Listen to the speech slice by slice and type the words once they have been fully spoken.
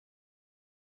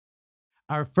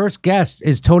Our first guest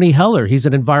is Tony Heller. He's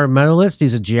an environmentalist.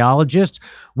 He's a geologist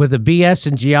with a BS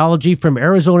in geology from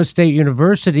Arizona State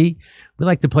University. We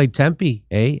like to play Tempe,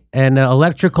 eh? An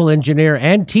electrical engineer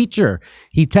and teacher.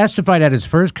 He testified at his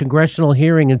first congressional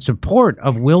hearing in support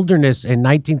of wilderness in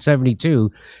 1972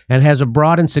 and has a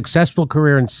broad and successful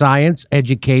career in science,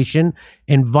 education,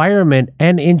 environment,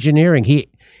 and engineering. He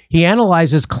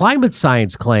analyzes climate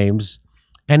science claims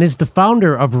and is the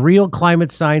founder of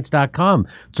realclimatescience.com.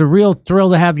 It's a real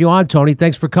thrill to have you on, Tony.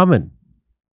 Thanks for coming.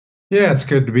 Yeah, it's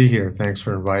good to be here. Thanks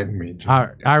for inviting me, Jim.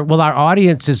 Our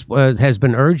audience has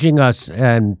been urging us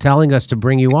and telling us to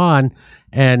bring you on,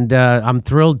 and I'm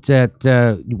thrilled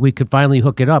that we could finally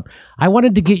hook it up. I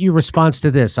wanted to get your response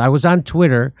to this. I was on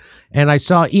Twitter, and I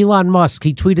saw Elon Musk.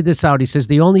 He tweeted this out. He says,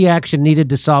 the only action needed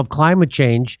to solve climate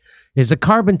change is a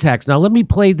carbon tax. Now, let me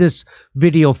play this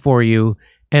video for you,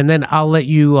 and then I'll let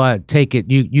you take it.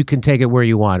 You can take it where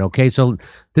you want, okay? So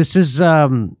this is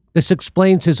this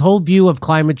explains his whole view of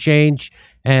climate change,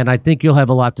 and I think you'll have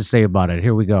a lot to say about it.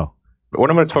 Here we go. What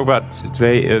I'm going to talk about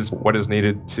today is what is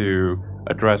needed to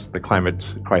address the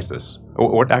climate crisis.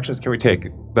 What actions can we take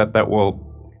that will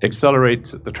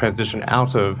accelerate the transition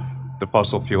out of the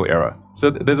fossil fuel era? So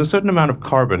there's a certain amount of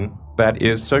carbon that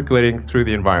is circulating through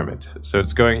the environment. So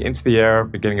it's going into the air,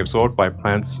 getting absorbed by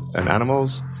plants and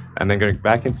animals, and then going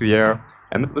back into the air.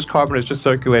 And this carbon is just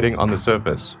circulating on the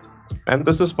surface. And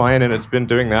this is fine, and it's been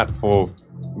doing that for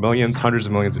millions, hundreds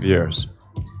of millions of years.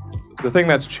 The thing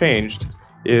that's changed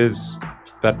is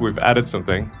that we've added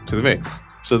something to the mix.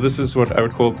 So this is what I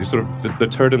would call the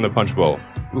turd in the punch bowl.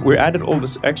 We added all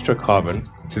this extra carbon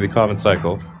to the carbon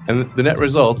cycle, and the net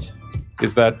result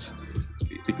is that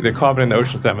the carbon in the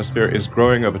ocean's atmosphere is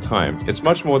growing over time. It's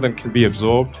much more than can be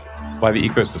absorbed by the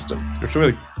ecosystem. It's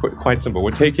really quite simple.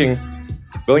 We're taking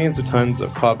billions of tons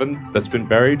of carbon that's been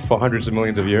buried for hundreds of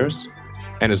millions of years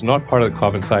and is not part of the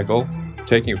carbon cycle,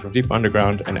 taking it from deep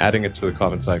underground and adding it to the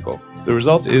carbon cycle. The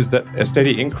result is that a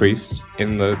steady increase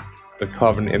in the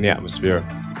carbon in the atmosphere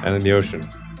and in the ocean,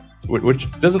 which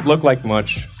doesn't look like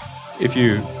much if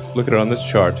you look at it on this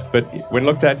chart, but when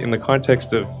looked at in the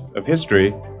context of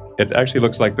history, it actually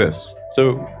looks like this.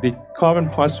 So the carbon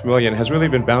parts per million has really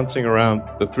been bouncing around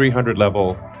the 300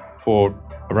 level for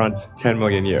around 10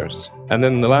 million years. And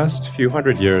then in the last few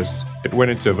hundred years, it went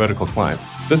into a vertical climb.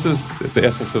 This is the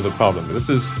essence of the problem. This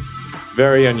is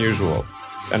very unusual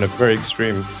and a very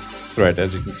extreme threat,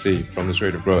 as you can see from this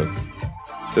rate of growth.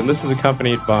 Then this is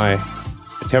accompanied by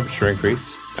a temperature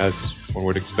increase, as one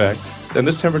would expect. And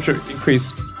this temperature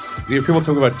increase, people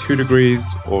talk about 2 degrees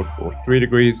or 3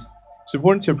 degrees. It's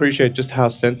important to appreciate just how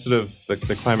sensitive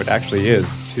the climate actually is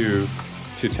to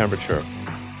temperature.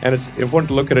 And it's important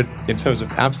to look at it in terms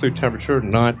of absolute temperature,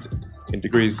 not in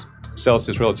degrees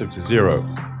Celsius relative to 0.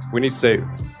 We need to say,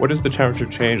 what is the temperature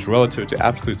change relative to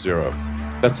absolute 0?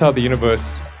 That's how the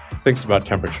universe thinks about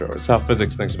temperature. It's how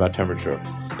physics thinks about temperature.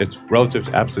 It's relative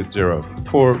to absolute 0.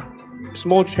 For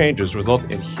small changes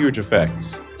result in huge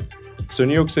effects. So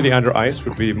New York City under ice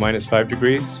would be -5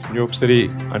 degrees. New York City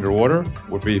underwater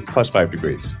would be +5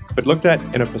 degrees. But looked at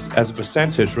as a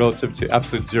percentage relative to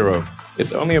absolute 0,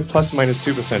 it's only a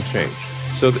 ±2% change.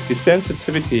 So the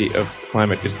sensitivity of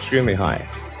climate is extremely high.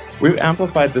 We've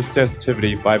amplified this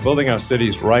sensitivity by building our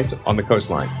cities right on the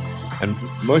coastline. And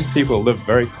most people live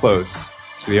very close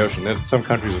to the ocean. There's some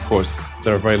countries, of course,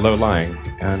 that are very low-lying.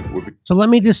 So let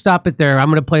me just stop it there. I'm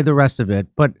going to play the rest of it.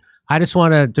 But I just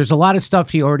want to, there's a lot of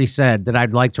stuff he already said that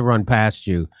I'd like to run past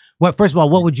you. First of all,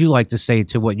 what would you like to say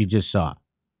to what you just saw?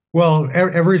 Well,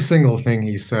 every single thing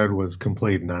he said was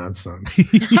complete nonsense.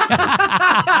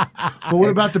 But what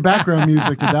about the background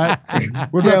music?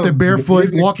 What about the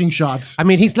barefoot walking shots? I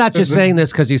mean, he's not just saying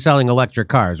this because he's selling electric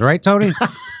cars, right, Tony?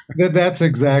 That's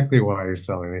exactly why he's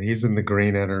selling it. He's in the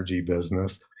green energy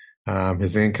business.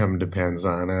 His income depends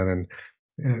on it, and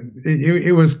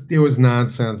it was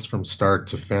nonsense from start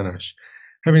to finish.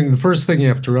 I mean, the first thing you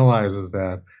have to realize is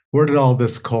that where did all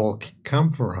this coal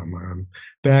come from?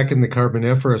 Back in the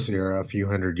Carboniferous era, a few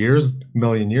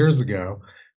million years ago,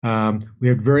 we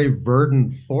had very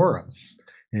verdant forests,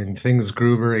 and things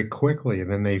grew very quickly.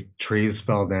 And then trees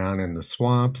fell down into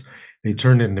swamps. They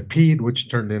turned into peat, which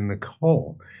turned into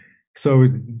coal. So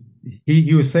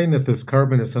he was saying that this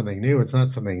carbon is something new. It's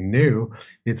not something new.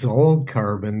 It's old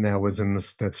carbon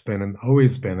that's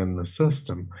always been in the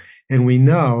system. And we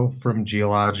know from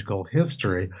geological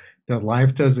history that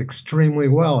life does extremely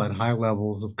well at high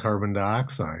levels of carbon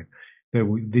dioxide. That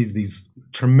these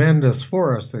tremendous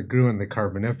forests that grew in the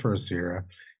Carboniferous era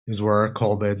is where our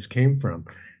coal beds came from.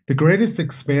 The greatest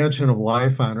expansion of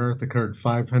life on Earth occurred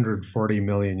 540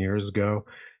 million years ago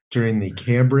during the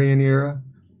Cambrian era.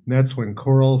 And that's when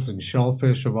corals and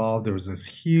shellfish evolved. There was this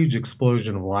huge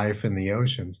explosion of life in the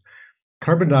oceans.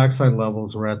 Carbon dioxide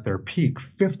levels were at their peak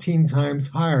 15 times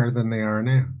higher than they are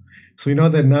now. So we know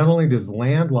that not only does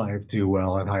land life do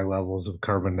well at high levels of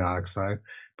carbon dioxide,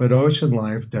 but ocean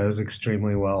life does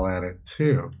extremely well at it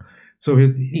too. So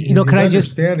his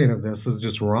understanding of this is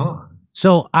just wrong.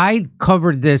 So I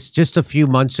covered this just a few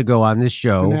months ago on this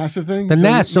show. The NASA thing?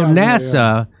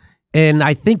 NASA, in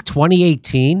I think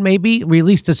 2018 maybe,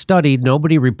 released a study.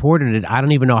 Nobody reported it. I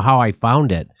don't even know how I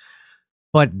found it.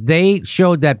 But they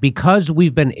showed that because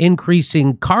we've been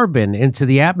increasing carbon into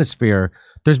the atmosphere,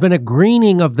 there's been a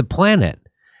greening of the planet.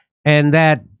 And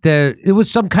that it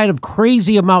was some kind of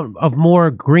crazy amount of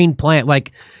more green plant,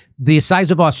 like the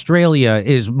size of Australia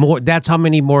is more. That's how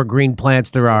many more green plants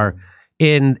there are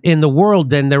in the world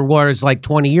than there was like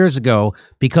 20 years ago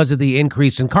because of the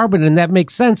increase in carbon. And that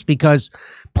makes sense because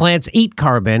plants eat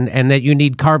carbon and that you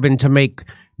need carbon to make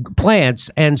plants.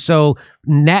 And so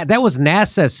that was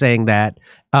NASA saying that.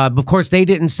 Of course, they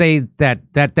didn't say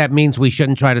that means we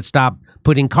shouldn't try to stop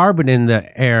putting carbon in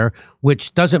the air,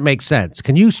 which doesn't make sense.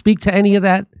 Can you speak to any of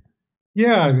that?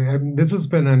 Yeah, this has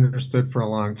been understood for a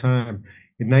long time.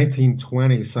 In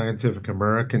 1920, Scientific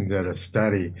American did a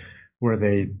study where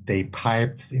they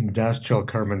piped industrial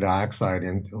carbon dioxide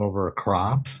in over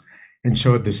crops and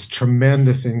showed this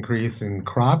tremendous increase in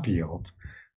crop yield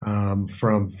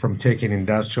from taking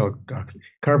industrial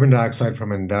carbon dioxide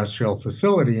from an industrial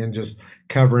facility and just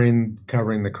covering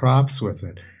the crops with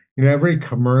it. You know, every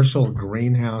commercial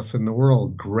greenhouse in the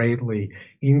world greatly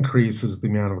increases the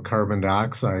amount of carbon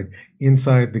dioxide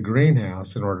inside the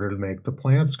greenhouse in order to make the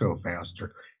plants grow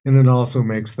faster. And it also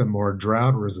makes them more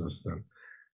drought resistant.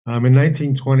 In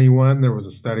 1921, there was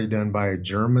a study done by a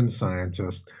German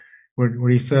scientist where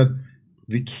he said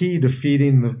the key to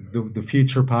feeding the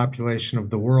future population of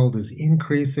the world is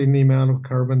increasing the amount of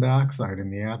carbon dioxide in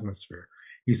the atmosphere.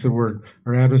 He said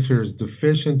our atmosphere is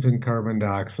deficient in carbon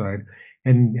dioxide,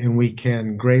 and we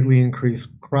can greatly increase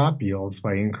crop yields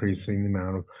by increasing the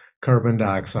amount of carbon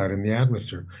dioxide in the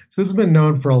atmosphere. So this has been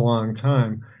known for a long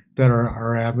time that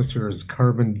our atmosphere is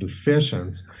carbon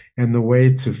deficient, and the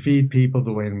way to feed people,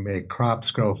 the way to make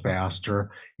crops grow faster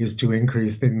is to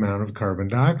increase the amount of carbon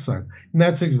dioxide. And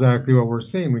that's exactly what we're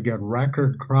seeing. We get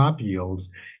record crop yields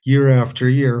year after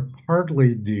year,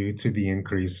 partly due to the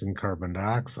increase in carbon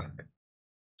dioxide.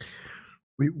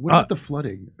 Wait, what about the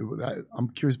flooding? I'm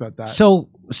curious about that. So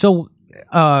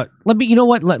let me, you know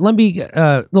what? Let me,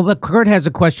 Kurt has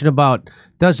a question about,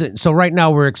 so right now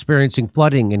we're experiencing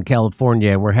flooding in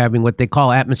California. We're having what they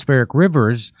call atmospheric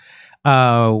rivers,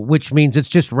 which means it's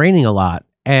just raining a lot.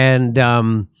 And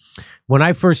when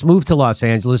I first moved to Los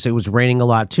Angeles, it was raining a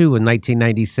lot too. In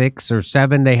 1996 or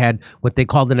 7, they had what they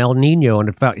called an El Nino,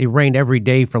 and it rained every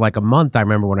day for like a month. I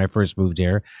remember when I first moved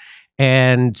here.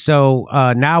 And so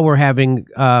now we're having,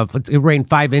 it rained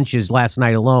 5 inches last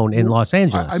night alone in Los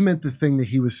Angeles. I meant the thing that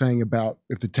he was saying about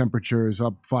if the temperature is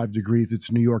up 5 degrees,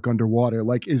 it's New York underwater.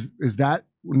 Like, is that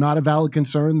not a valid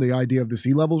concern, the idea of the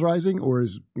sea levels rising? Or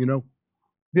is, you know?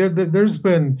 There's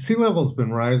been, sea level's been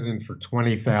rising for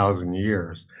 20,000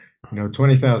 years. You know,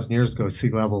 20,000 years ago, sea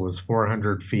level was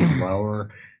 400 feet lower.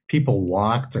 People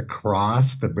walked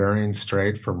across the Bering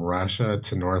Strait from Russia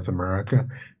to North America.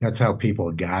 That's how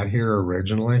people got here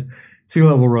originally. Sea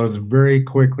level rose very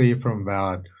quickly from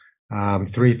about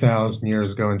 3,000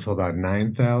 years ago until about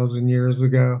 9,000 years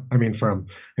ago. From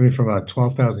about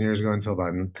 12,000 years ago until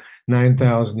about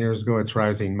 9,000 years ago. It's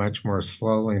rising much more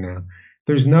slowly now.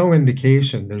 There's no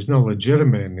indication, there's no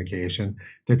legitimate indication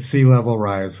that sea level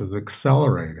rise has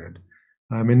accelerated.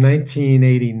 In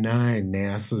 1989,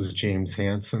 NASA's James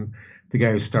Hansen, the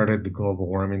guy who started the global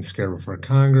warming scare before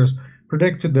Congress,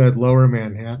 predicted that lower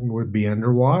Manhattan would be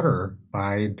underwater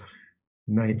by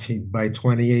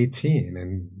 2018.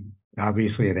 And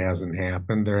obviously it hasn't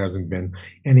happened. There hasn't been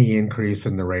any increase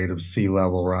in the rate of sea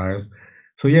level rise.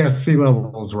 So yes, sea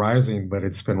level is rising, but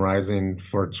it's been rising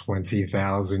for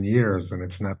 20,000 years and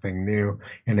it's nothing new,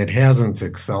 and it hasn't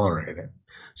accelerated.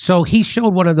 So he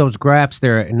showed one of those graphs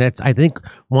there, and that's, I think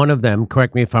one of them,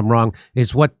 correct me if I'm wrong,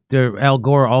 is what Al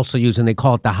Gore also used, and they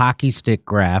call it the hockey stick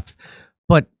graph.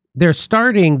 But they're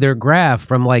starting their graph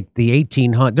from like the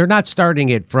 1800s. They're not starting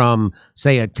it from,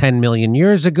 say, 10 million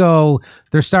years ago.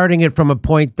 They're starting it from a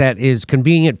point that is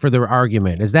convenient for their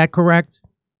argument. Is that correct?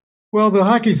 Well, the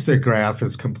hockey stick graph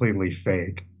is completely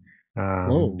fake.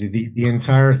 The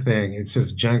entire thing, it's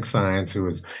just junk science. It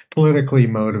was politically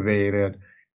motivated.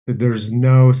 There's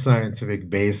no scientific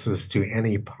basis to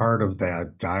any part of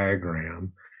that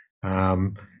diagram.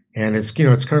 And it's,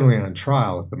 it's currently on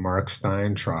trial with the Mark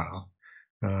Stein trial.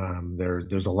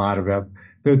 There's a lot of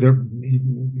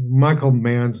Michael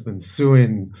Mann's been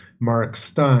suing Mark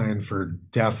Stein for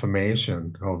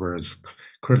defamation over his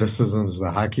criticisms of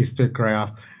the hockey stick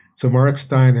graph. So Mark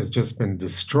Stein has just been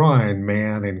destroying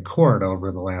Mann in court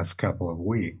over the last couple of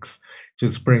weeks,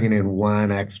 just bringing in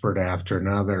one expert after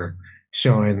another,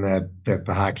 showing that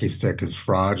the hockey stick is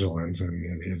fraudulent and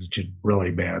is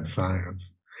really bad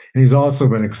science. And he's also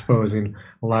been exposing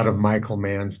a lot of Michael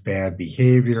Mann's bad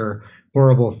behavior,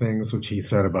 horrible things which he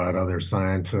said about other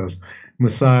scientists,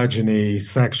 misogyny,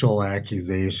 sexual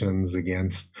accusations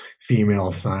against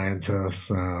female scientists.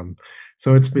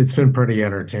 So it's been pretty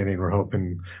entertaining. We're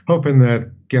hoping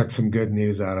that get some good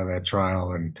news out of that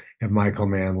trial and have Michael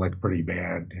Mann look pretty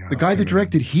bad. The guy that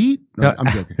directed Heat? No, I'm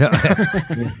joking.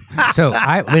 So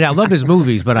I mean, I love his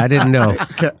movies, but I didn't know.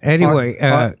 Anyway,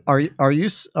 are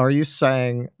you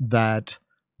saying that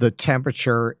the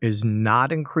temperature is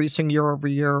not increasing year over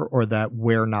year, or that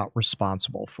we're not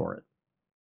responsible for it?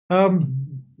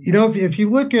 If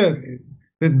you look at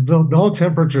the whole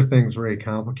temperature thing's very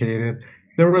complicated.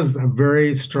 There was a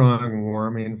very strong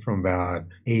warming from about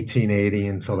 1880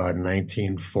 until about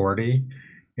 1940.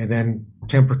 And then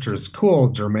temperatures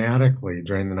cooled dramatically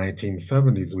during the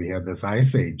 1970s. We had this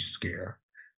ice age scare.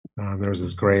 There was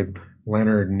this great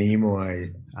Leonard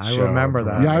Nimoy show. I remember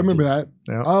that. Yeah, I remember that.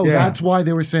 Yeah. Oh, Yeah. That's why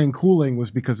they were saying cooling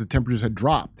was because the temperatures had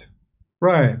dropped.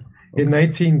 Right. In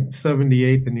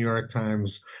 1978, the New York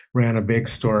Times ran a big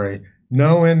story,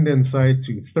 no end in sight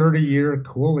to 30-year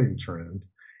cooling trend.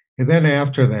 And then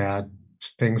after that,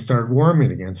 things started warming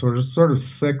again. So it was sort of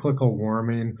cyclical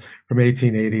warming from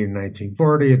 1880 and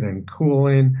 1940, and then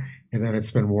cooling, and then it's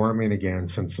been warming again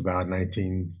since about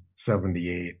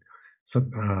 1978. So,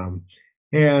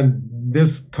 and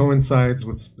this coincides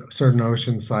with certain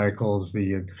ocean cycles,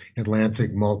 the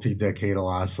Atlantic multi-decadal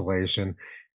oscillation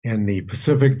and the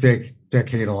Pacific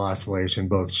decadal oscillation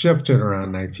both shifted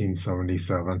around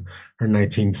 1977 or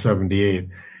 1978.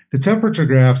 The temperature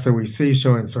graphs that we see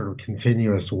showing sort of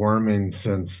continuous warming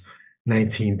since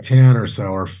 1910 or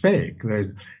so are fake.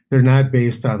 They're not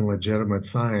based on legitimate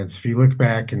science. If you look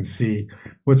back and see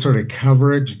what sort of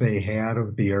coverage they had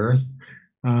of the Earth,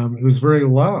 it was very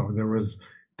low. There was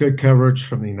good coverage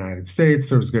from the United States.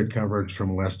 There was good coverage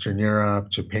from Western Europe,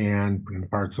 Japan, and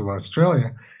parts of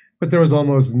Australia. But there was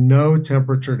almost no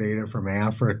temperature data from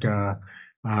Africa,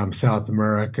 South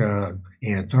America,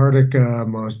 Antarctica,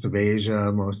 most of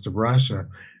Asia, most of Russia.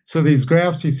 So these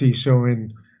graphs you see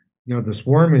showing, this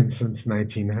warming since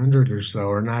 1900 or so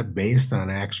are not based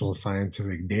on actual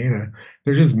scientific data.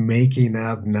 They're just making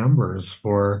up numbers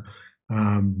for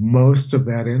most of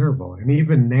that interval. And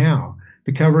even now,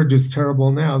 the coverage is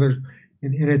terrible now.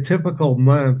 In a typical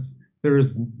month, there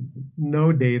is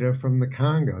no data from the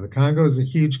Congo. The Congo is a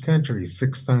huge country,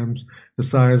 6 times the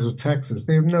size of Texas.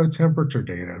 They have no temperature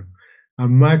data.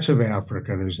 Much of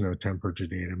Africa, there's no temperature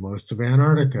data. Most of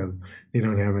Antarctica, they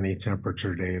don't have any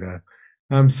temperature data.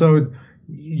 So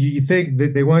you think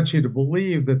that they want you to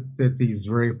believe that these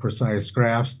very precise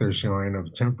graphs they're showing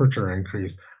of temperature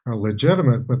increase are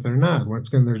legitimate, but they're not.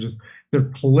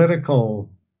 They're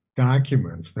political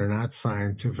documents. They're not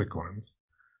scientific ones.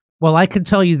 well, I can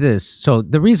tell you this. So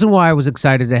the reason why I was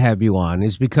excited to have you on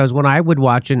is because when I would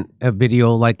watch a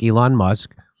video like Elon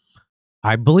Musk,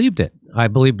 I believed it. I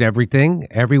believed everything,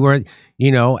 everywhere,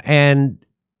 and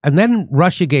then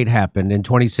Russiagate happened in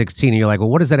 2016. And you're like, well,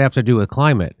 what does that have to do with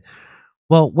climate?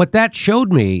 Well, what that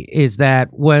showed me is that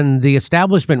when the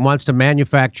establishment wants to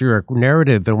manufacture a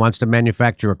narrative and wants to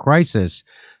manufacture a crisis,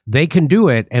 they can do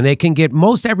it, and they can get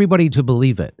most everybody to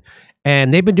believe it.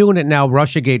 And they've been doing it now,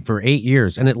 Russiagate, for 8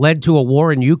 years, and it led to a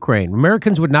war in Ukraine.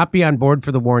 Americans would not be on board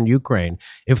for the war in Ukraine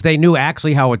if they knew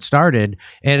actually how it started,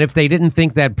 and if they didn't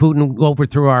think that Putin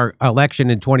overthrew our election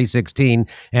in 2016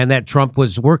 and that Trump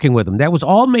was working with him. That was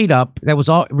all made up. That was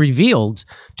all revealed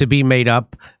to be made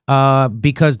up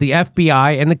because the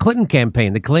FBI and the Clinton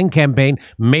campaign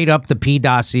made up the P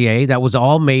dossier. That was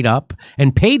all made up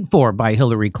and paid for by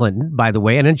Hillary Clinton, by the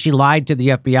way. And then she lied to the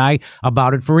FBI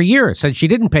about it for a year, said she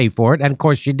didn't pay for it. And of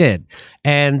course she did.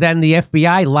 And then the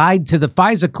FBI lied to the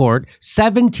FISA court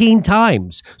 17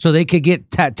 times so they could get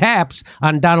taps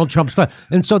on Donald Trump's phone.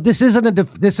 And so this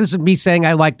isn't me saying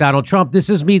I like Donald Trump. This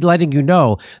is me letting you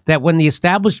know that when the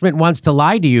establishment wants to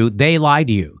lie to you, they lie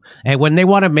to you. And when they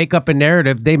want to make up a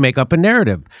narrative, they make up a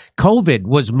narrative. COVID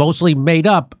was mostly made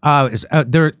up.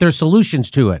 Their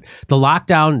solutions to it. The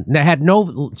lockdown had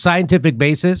no scientific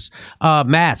basis.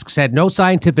 Masks had no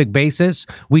scientific basis.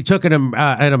 We took an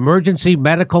emergency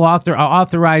medical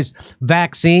authorized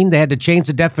vaccine. They had to change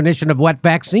the definition of what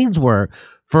vaccines were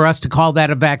for us to call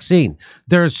that a vaccine.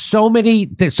 There's so many.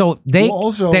 So they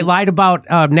lied about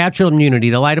natural immunity.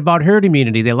 They lied about herd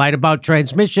immunity. They lied about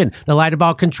transmission. They lied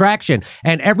about contraction.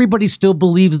 And everybody still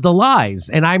believes the lies.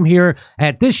 And I'm here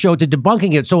at this show to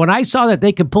debunking it. So when I saw that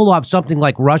they could pull off something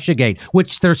like Russiagate,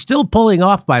 which they're still pulling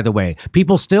off, by the way,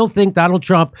 people still think Donald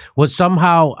Trump was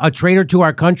somehow a traitor to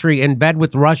our country in bed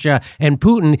with Russia and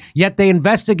Putin, yet they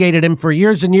investigated him for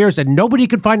years and years, and nobody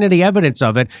could find any evidence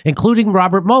of it, including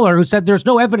Robert Mueller, who said there's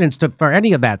no evidence for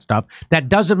any of that stuff. That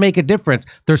doesn't make a difference.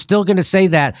 They're still going to say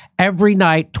that every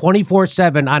night,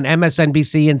 24/7 on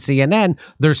MSNBC and CNN.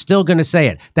 They're still going to say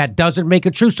it. That doesn't make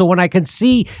it true. So when I can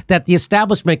see that the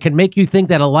establishment can make you think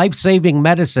that a life-saving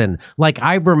medicine like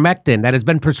ivermectin that has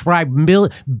been prescribed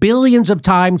billions of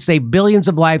times, saved billions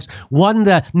of lives, won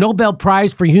the Nobel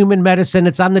Prize for Human Medicine.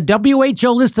 It's on the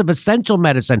WHO list of essential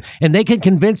medicine, and they can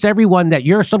convince everyone that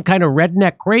you're some kind of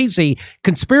redneck crazy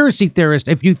conspiracy theorist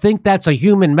if you think that's a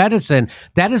human medicine.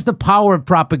 That is the power of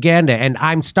propaganda, and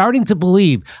I'm starting to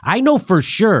believe. I know for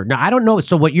sure. Now, I don't know.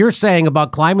 So what you're saying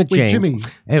about climate change... Jimmy,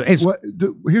 here's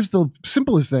the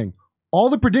simplest thing. All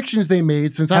the predictions they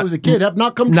made since I was a kid have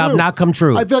not come true. Not come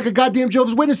true. I feel like a goddamn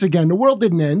Jehovah's Witness again. The world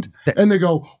didn't end. And they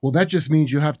go, well, that just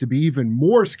means you have to be even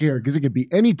more scared because it could be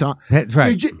any time. That's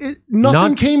right.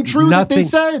 Nothing came true that they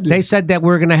said. They said that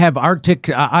we're going to have Arctic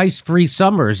ice-free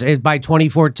summers by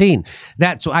 2014.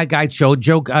 That's why I showed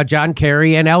John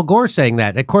Kerry and Al Gore saying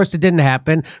that. Of course, it didn't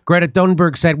happen. Greta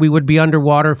Thunberg said we would be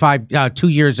underwater 2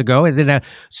 years ago. And then,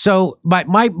 so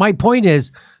my point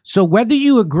is, so whether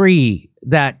you agree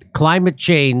that climate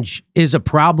change is a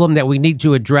problem that we need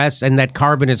to address and that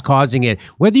carbon is causing it,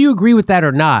 whether you agree with that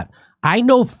or not, I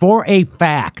know for a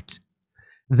fact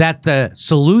that the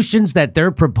solutions that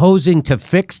they're proposing to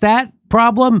fix that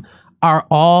problem are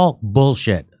all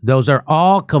bullshit. Those are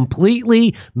all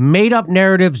completely made up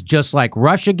narratives, just like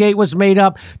Russiagate was made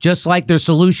up, just like their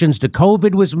solutions to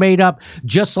COVID was made up,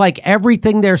 just like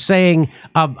everything they're saying.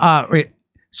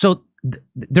 So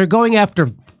they're going after,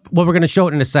 well, we're going to show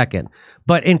it in a second.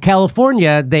 But in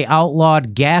California, they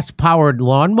outlawed gas-powered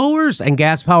lawnmowers and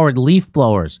gas-powered leaf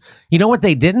blowers. You know what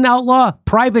they didn't outlaw?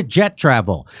 Private jet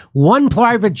travel. One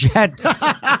private jet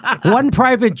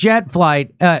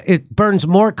flight, it burns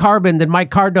more carbon than my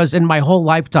car does in my whole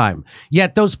lifetime.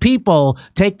 Yet those people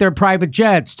take their private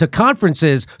jets to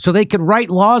conferences so they can write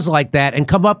laws like that and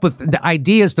come up with the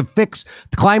ideas to fix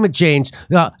climate change.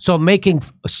 So making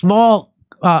small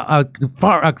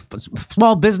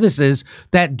businesses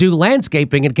that do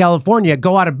landscaping in California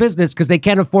go out of business because they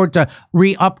can't afford to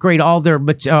re-upgrade all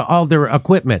their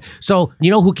equipment. So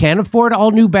you know who can afford all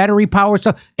new battery power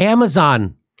stuff?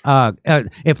 Amazon.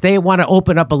 If they want to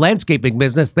open up a landscaping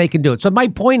business, they can do it. So my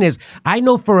point is, I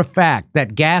know for a fact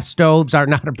that gas stoves are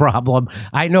not a problem.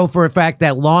 I know for a fact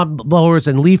that lawn blowers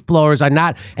and leaf blowers are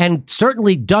not, and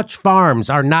certainly Dutch farms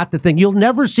are not the thing. You'll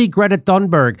never see Greta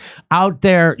Thunberg out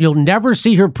there. You'll never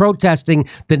see her protesting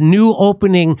the new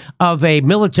opening of a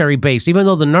military base, even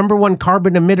though the number one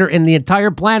carbon emitter in the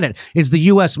entire planet is the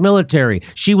U.S. military.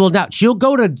 She will not. She'll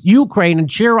go to Ukraine and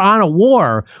cheer on a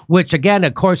war, which again,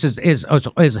 of course, is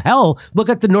hell. Look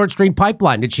at the Nord Stream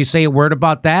pipeline. Did she say a word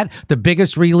about that? The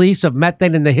biggest release of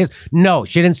methane in the history? No,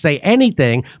 she didn't say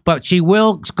anything, but she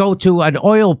will go to an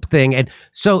oil thing. And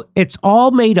so it's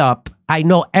all made up. I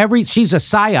know she's a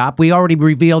psyop. We already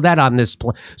revealed that on this.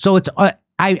 So it's,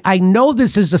 I know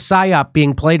this is a psyop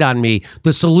being played on me,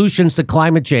 the solutions to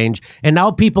climate change. And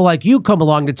now people like you come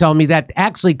along to tell me that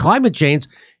actually climate change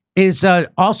is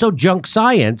also junk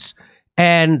science.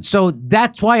 And so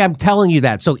that's why I'm telling you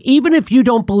that. So even if you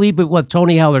don't believe what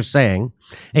Tony Heller's saying,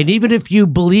 and even if you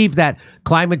believe that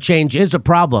climate change is a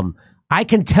problem, I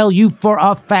can tell you for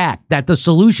a fact that the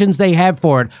solutions they have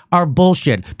for it are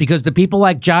bullshit, because the people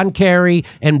like John Kerry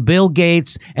and Bill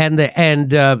Gates and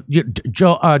Joe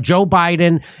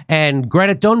Biden and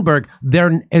Greta Thunberg,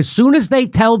 as soon as they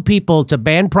tell people to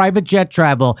ban private jet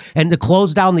travel and to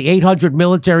close down the 800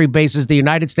 military bases the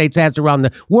United States has around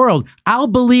the world, I'll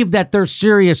believe that they're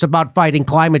serious about fighting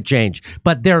climate change.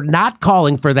 But they're not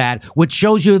calling for that, which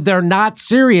shows you they're not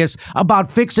serious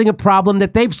about fixing a problem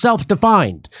that they've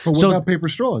self-defined. About paper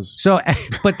straws? So,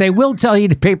 but they will tell you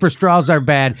that paper straws are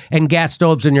bad and gas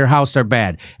stoves in your house are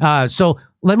bad. So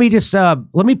let me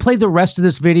play the rest of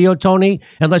this video, Tony,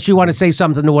 unless you want to say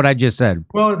something to what I just said.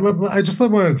 Well, I just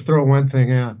want to throw one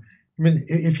thing out. I mean,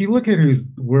 if you look at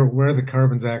where the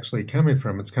carbon's actually coming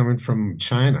from, it's coming from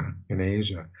China and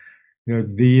Asia. You know,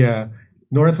 the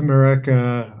North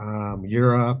America,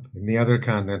 Europe, and the other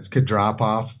continents could drop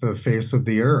off the face of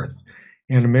the earth.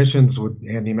 And emissions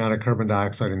and the amount of carbon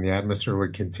dioxide in the atmosphere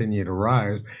would continue to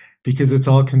rise. because it's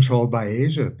all controlled by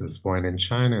Asia at this point, and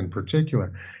China in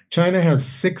particular. China has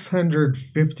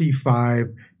 655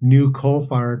 new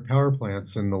coal-fired power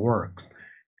plants in the works.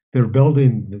 They're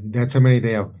building, that's how many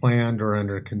they have planned or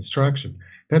under construction.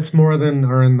 That's more than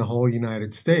are in the whole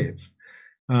United States.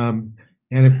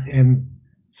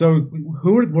 So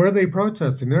where are they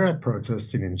protesting? They're not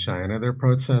protesting in China. They're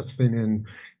protesting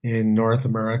in North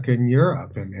America and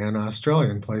Europe and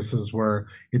Australia, in places where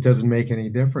it doesn't make any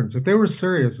difference. If they were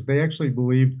serious, if they actually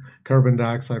believed carbon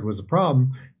dioxide was a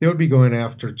problem, they would be going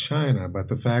after China. But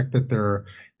the fact that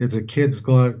there's a kid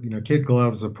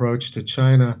gloves approach to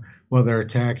China while they're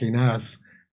attacking us,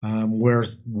 where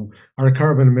our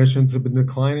carbon emissions have been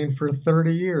declining for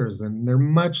 30 years, and they're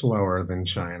much lower than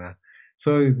China.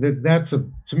 So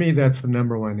to me, that's the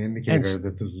number one indicator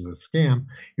that this is a scam,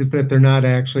 is that they're not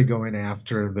actually going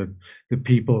after the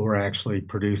people who are actually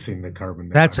producing the carbon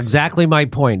dioxide. That's exactly my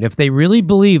point. If they really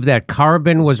believe that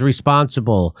carbon was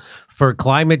responsible for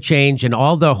climate change and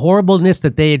all the horribleness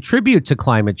that they attribute to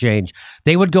climate change,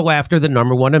 they would go after the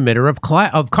number one emitter of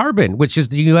carbon, which is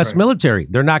the U.S. military.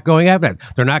 They're not going after that.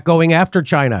 They're not going after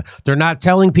China. They're not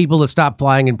telling people to stop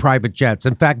flying in private jets.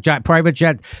 In fact, private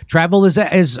jet travel is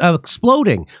exploding.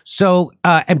 So,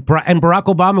 and Barack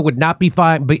Obama would not be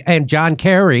fine, and John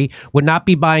Kerry would not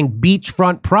be buying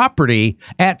beachfront property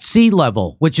at sea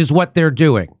level, which is what they're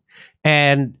doing.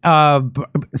 And and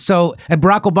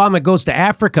Barack Obama goes to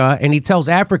Africa and he tells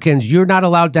Africans, you're not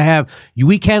allowed to have,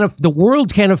 the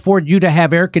world can't afford you to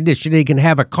have air conditioning and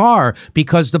have a car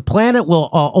because the planet will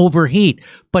overheat.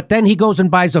 But then he goes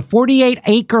and buys a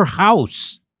 48-acre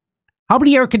house. How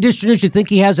many air conditioners do you think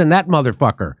he has in that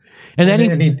motherfucker? And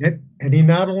he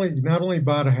not only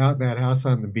bought that house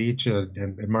on the beach at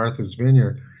Martha's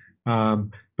Vineyard,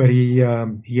 but he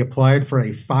applied for a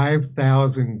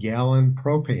 5,000-gallon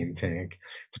propane tank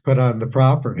to put on the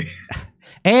property.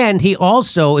 And he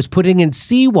also is putting in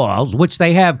seawalls, which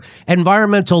they have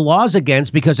environmental laws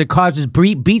against because it causes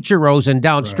beach erosion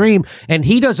downstream. Right. And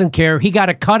he doesn't care. He got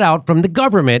a cutout from the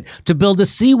government to build a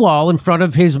seawall in front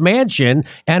of his mansion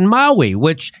and Maui,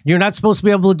 which you're not supposed to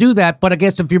be able to do that. But I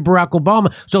guess if you're Barack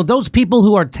Obama. So those people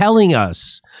who are telling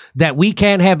us that we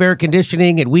can't have air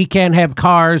conditioning and we can't have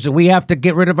cars and we have to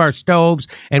get rid of our stoves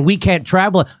and we can't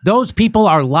travel, those people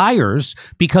are liars,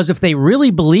 because if they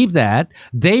really believe that,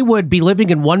 they would be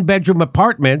living in one-bedroom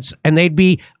apartments and they'd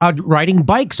be riding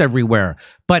bikes everywhere.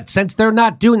 But since they're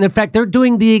not doing, in fact, they're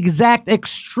doing the exact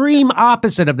extreme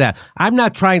opposite of that. I'm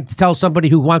not trying to tell somebody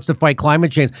who wants to fight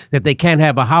climate change that they can't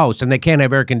have a house and they can't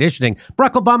have air conditioning.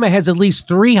 Barack Obama has at least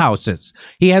 3 houses.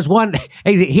 He has one.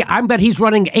 I bet he's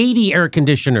running 80 air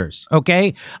conditioners.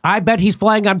 Okay. I bet he's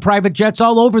flying on private jets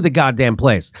all over the goddamn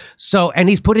place. So, and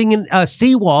he's putting in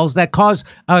seawalls that cause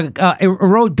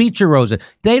beach erosion.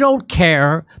 They don't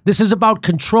care. This is about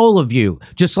control of you,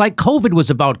 just like COVID was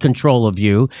about control of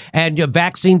you, and your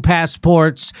vaccine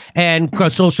passports and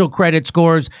social credit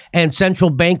scores and central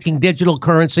banking digital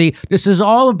currency. This is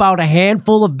all about a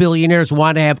handful of billionaires who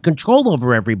want to have control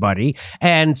over everybody.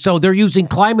 And so they're using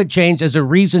climate change as a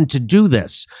reason to do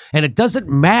this. And it doesn't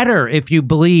matter if you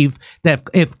believe that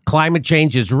if climate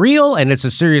change is real and it's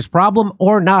a serious problem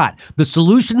or not. The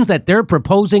solutions that they're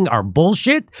proposing are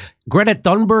bullshit. Greta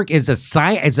Thunberg is a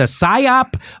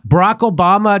psyop. Barack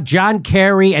Obama, John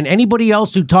Kerry, and anybody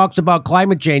else who talks about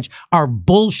climate change are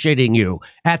bullshitting you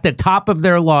at the top of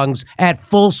their lungs at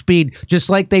full speed, just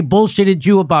like they bullshitted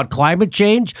you about climate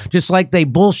change, just like they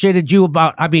bullshitted you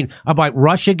about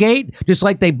Russiagate, just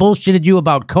like they bullshitted you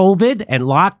about COVID and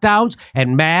lockdowns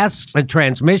and masks and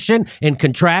transmission and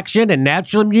contraction and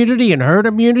natural immunity and herd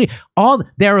immunity.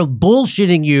 They're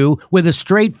bullshitting you with a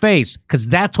straight face, because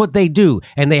that's what they do.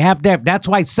 And they have to have, that's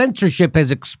why censorship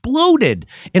has exploded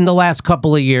in the last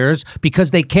couple of years,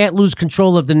 because they can't lose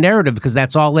control of the narrative, because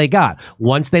that's all they got.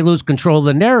 Once they lose control of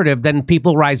the narrative, then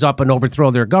people rise up and overthrow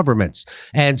their governments.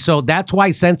 And so that's why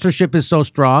censorship is so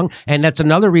strong. And that's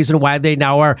another reason why they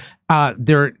now are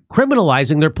they're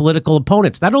criminalizing their political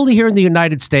opponents, not only here in the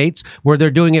United States, where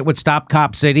they're doing it with Stop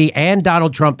Cop City and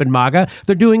Donald Trump and MAGA,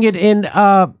 they're doing it in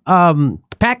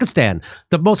Pakistan,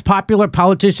 the most popular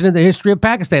politician in the history of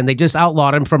Pakistan. They just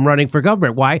outlawed him from running for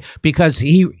government. Why? Because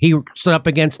he stood up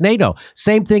against NATO.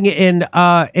 Same thing in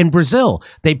Brazil.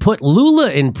 They put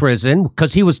Lula in prison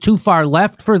because he was too far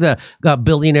left for the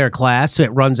billionaire class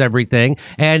that runs everything.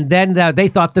 And then they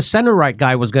thought the center-right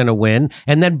guy was going to win.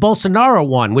 And then Bolsonaro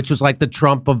won, which was was like the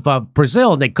Trump of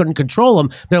Brazil, and they couldn't control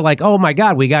him. They're like, oh my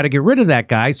God, we got to get rid of that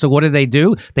guy. So what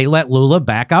do? They let Lula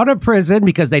back out of prison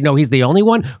because they know he's the only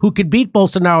one who could beat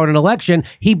Bolsonaro in an election.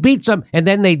 He beats him, and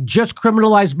then they just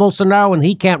criminalize Bolsonaro, and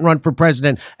he can't run for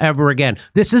president ever again.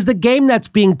 This is the game that's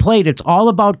being played. It's all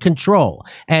about control,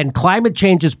 and climate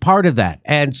change is part of that.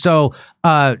 And so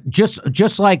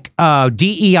just like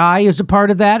DEI is a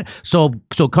part of that. So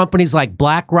companies like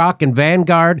BlackRock and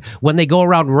Vanguard, when they go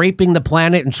around raping the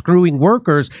planet and screwing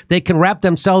workers, they can wrap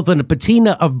themselves in a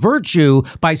patina of virtue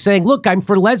by saying, look, I'm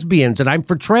for lesbians and I'm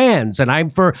for trans and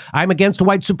I'm against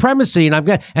white supremacy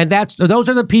those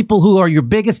are the people who are your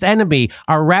biggest enemy,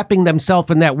 are wrapping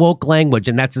themselves in that woke language.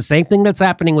 And that's the same thing that's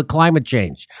happening with climate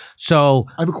change. So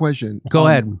I have a question. Go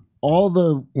ahead.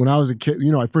 When I was a kid,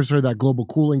 I first heard that global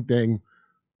cooling thing,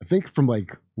 I think from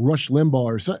like Rush Limbaugh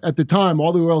or so. At the time,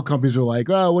 all the oil companies were like,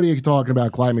 oh, what are you talking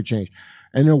about, climate change?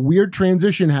 And a weird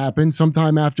transition happened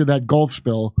sometime after that Gulf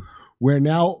spill where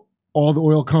now all the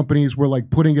oil companies were like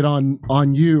putting it on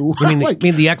you. You mean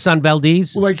the Exxon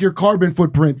Valdez? Like your carbon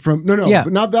footprint from, yeah.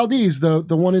 But not Valdez, the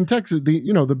one in Texas,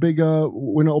 the big,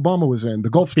 when Obama was in, the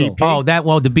Gulf spill. BP?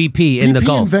 The BP in the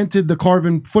Gulf. BP invented the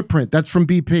carbon footprint. That's from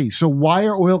BP. So why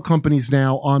are oil companies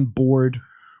now on board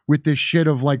with this shit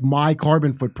of like my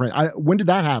carbon footprint? When did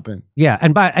that happen? Yeah,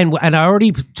 and I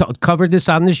already covered this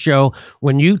on the show.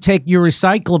 When you take your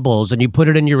recyclables and you put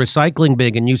it in your recycling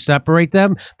bin and you separate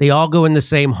them, they all go in the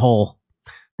same hole.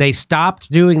 They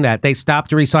stopped doing that. They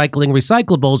stopped recycling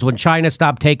recyclables when China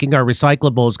stopped taking our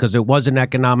recyclables because it wasn't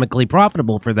economically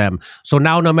profitable for them. So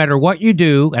now no matter what you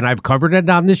do, and I've covered it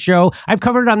on this show,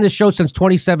 since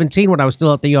 2017 when I was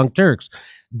still at the Young Turks.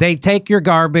 They take your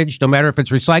garbage, no matter if it's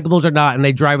recyclables or not, and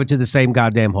they drive it to the same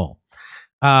goddamn hole.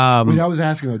 I was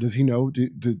asking though, does he know?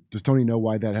 Does Tony know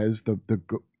why that has the?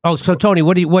 Oh, so Tony,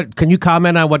 what can you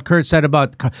comment on what Kurt said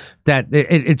about that?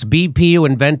 It's BP who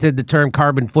invented the term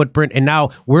carbon footprint, and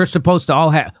now we're supposed to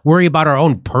all worry about our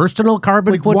own personal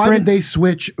carbon footprint. Why did they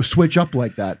switch up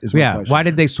like that? Is my question. Why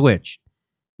did they switch?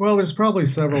 Well, there's probably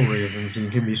several reasons. You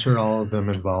can be sure all of them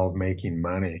involve making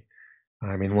money.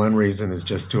 I mean, one reason is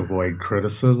just to avoid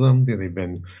criticism. They've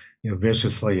been,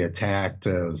 viciously attacked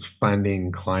as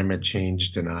funding climate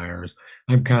change deniers.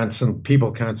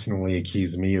 People constantly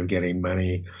accuse me of getting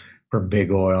money from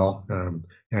big oil.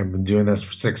 I've been doing this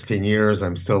for 16 years.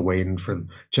 I'm still waiting for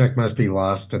check must be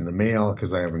lost in the mail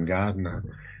because I haven't gotten it.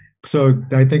 So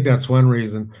I think that's one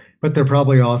reason. But they're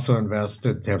probably also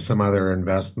have some other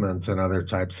investments in other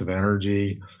types of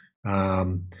energy.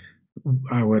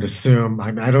 I would assume,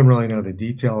 I don't really know the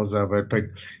details of it, but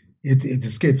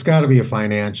it's got to be a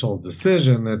financial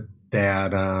decision that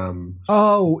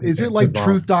is it like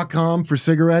involved. Truth.com for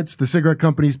cigarettes? The cigarette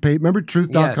companies pay. Remember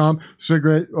Truth.com? Yes.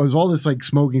 Cigarette, it was all this like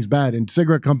smoking's bad, and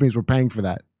cigarette companies were paying for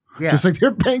that. Yeah. Just like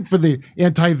they're paying for the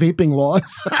anti-vaping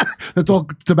laws. That's all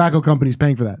tobacco companies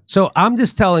paying for that. So I'm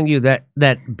just telling you that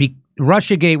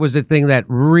Russiagate was the thing that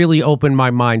really opened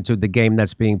my mind to the game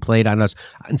that's being played on us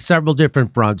on several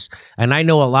different fronts. And I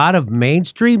know a lot of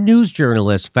mainstream news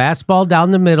journalists, fastball down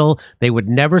the middle, they would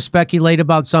never speculate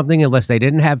about something unless they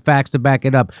didn't have facts to back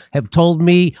it up, have told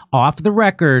me off the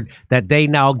record that they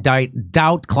now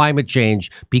doubt climate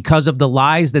change because of the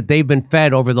lies that they've been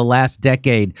fed over the last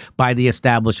decade by the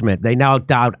establishment. They now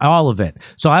doubt all of it.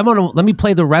 So let me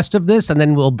play the rest of this and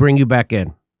then we'll bring you back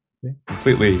in.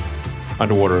 Completely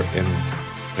underwater in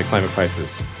the climate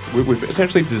crisis. We've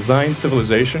essentially designed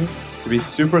civilization to be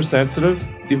super sensitive.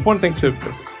 The important thing to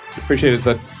appreciate is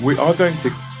that we are going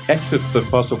to exit the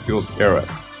fossil fuels era.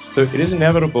 So it is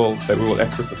inevitable that we will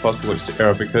exit the fossil fuels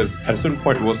era because at a certain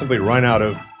point we will simply run out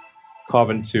of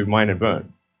carbon to mine and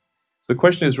burn. So the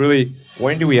question is really,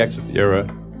 when do we exit the era,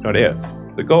 not if.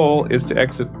 The goal is to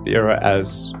exit the era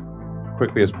as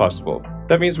quickly as possible.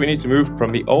 That means we need to move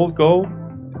from the old goal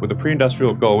with the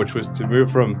pre-industrial goal, which was to move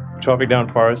from chopping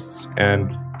down forests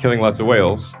and killing lots of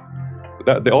whales.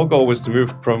 The old goal was to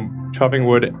move from chopping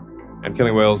wood and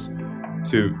killing whales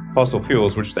to fossil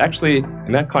fuels, which actually,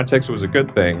 in that context, was a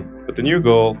good thing. But the new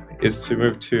goal is to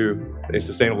move to a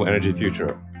sustainable energy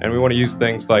future. And we want to use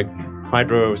things like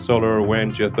hydro, solar,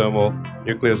 wind, geothermal.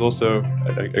 Nuclear is also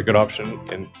a good option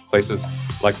in places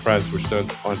like France, which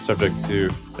aren't subject to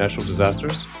natural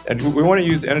disasters. And we want to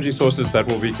use energy sources that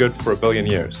will be good for 1 billion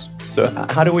years. So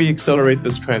how do we accelerate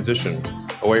this transition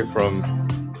away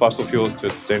from fossil fuels to a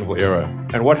sustainable era?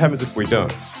 And what happens if we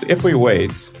don't? So if we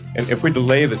wait, and if we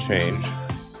delay the change,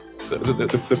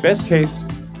 the best case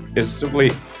is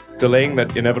simply delaying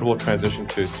that inevitable transition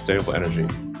to sustainable energy.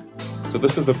 So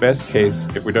this is the best case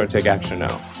if we don't take action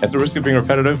now. At the risk of being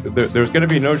repetitive, there's going to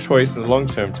be no choice in the long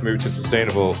term to move to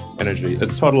sustainable energy.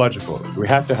 It's tautological. We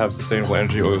have to have sustainable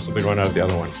energy or we'll simply run out of the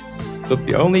other one. So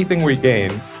the only thing we gain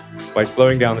by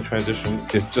slowing down the transition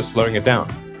is just slowing it down.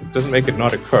 It doesn't make it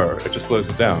not occur, it just slows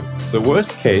it down. The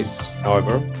worst case,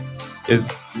 however, is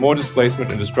more displacement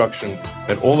and destruction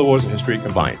than all the wars in history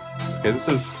combined. Okay, these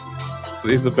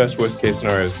are the best worst case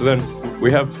scenarios. So then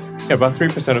we have about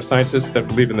 3% of scientists that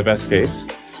believe in the best case,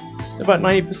 about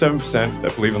 97%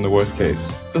 that believe in the worst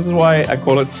case. This is why I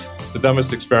call it the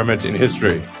dumbest experiment in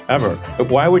history ever. But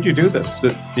why would you do this?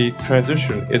 The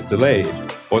transition is delayed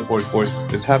or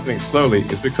is happening slowly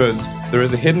is because there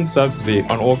is a hidden subsidy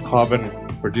on all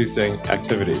carbon-producing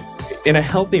activity. In a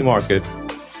healthy market.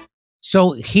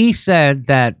 So he said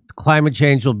that climate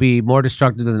change will be more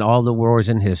destructive than all the wars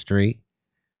in history,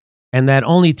 and that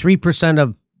only 3%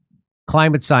 of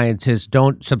climate scientists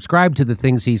don't subscribe to the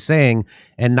things he's saying,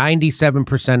 and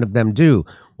 97% of them do.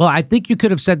 Well, I think you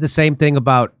could have said the same thing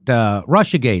about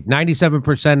Russiagate.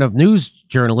 97% of news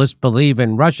journalists believe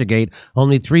in Russiagate,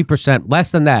 only 3%,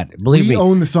 less than that. Believe me. We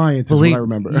own the science, is what I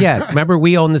remember. Yeah, remember,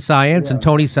 we own the science, Yeah. and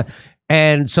Tony...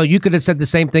 And so you could have said the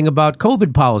same thing about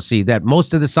COVID policy, that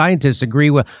most of the scientists agree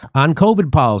with on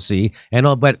COVID policy, and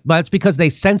all, but that's because they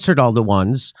censored all the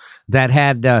ones that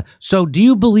had. So do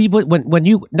you believe when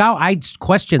you now? I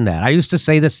question that. I used to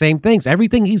say the same things.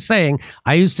 Everything he's saying,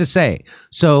 I used to say.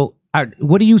 So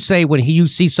what do you say when you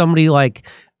see somebody like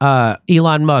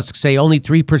Elon Musk say only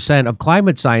 3% of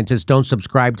climate scientists don't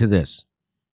subscribe to this?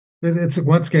 It's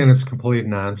once again, it's complete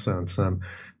nonsense.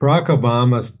 Barack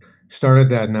Obama started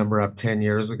that number up 10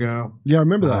 years ago. Yeah, I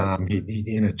remember that.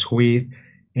 He in a tweet.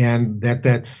 And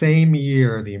that same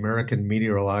year, the American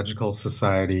Meteorological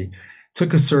Society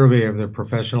took a survey of their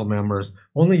professional members.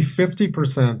 Only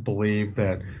 50% believed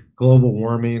that global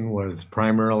warming was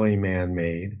primarily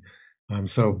man-made.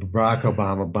 So Barack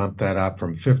Obama bumped that up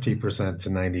from 50% to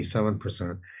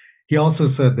 97%. He also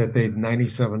said that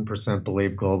 97%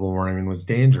 believed global warming was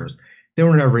dangerous. They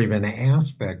were never even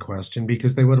asked that question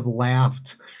because they would have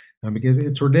laughed. Because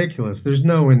it's ridiculous. There's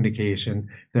no indication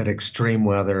that extreme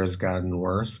weather has gotten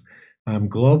worse.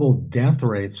 Global death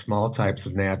rates from all types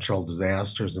of natural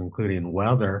disasters, including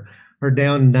weather, are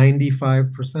down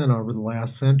 95% over the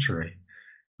last century.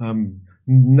 None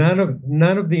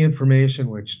of the information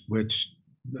which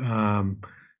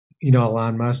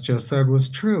Elon Musk just said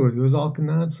was true. It was all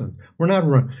nonsense. We're not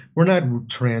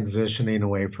transitioning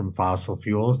away from fossil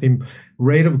fuels. The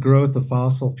rate of growth of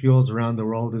fossil fuels around the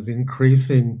world is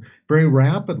increasing very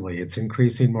rapidly. It's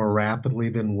increasing more rapidly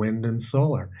than wind and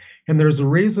solar. And there's a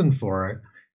reason for it.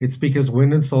 It's because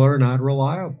wind and solar are not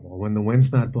reliable. When the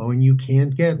wind's not blowing, you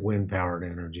can't get wind-powered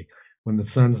energy. When the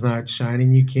sun's not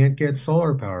shining, you can't get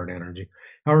solar-powered energy.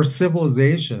 Our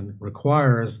civilization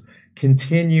requires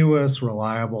continuous,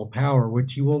 reliable power,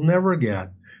 which you will never get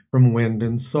from wind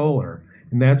and solar.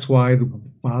 And that's why the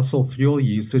fossil fuel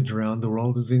usage around the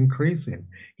world is increasing.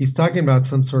 He's talking about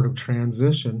some sort of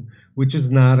transition which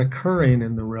is not occurring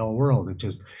in the real world. It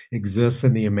just exists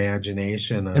in the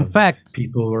imagination of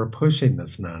people who are pushing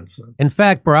this nonsense. In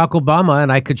fact, Barack Obama,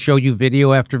 and I could show you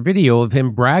video after video of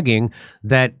him bragging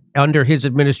that under his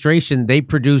administration, they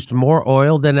produced more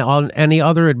oil than on any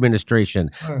other administration.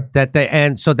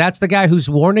 And so that's the guy who's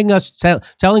warning us,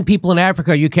 telling people in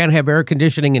Africa, you can't have air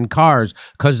conditioning in cars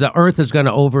because the earth is going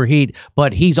to overheat.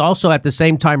 But he's also at the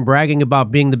same time bragging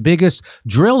about being the biggest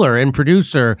driller and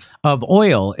producer of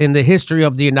oil in the history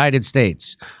of the United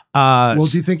States. Well,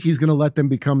 do you think he's going to let them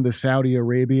become the Saudi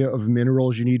Arabia of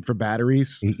minerals you need for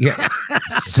batteries? Yeah.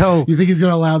 So you think he's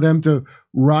going to allow them to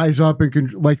rise up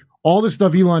and like all the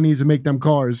stuff Elon needs to make them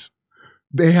cars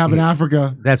they have in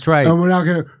Africa? That's right. And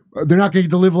they're not going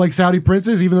to live like Saudi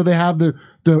princes, even though they have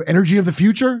the energy of the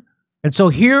future. And so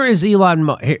here is Elon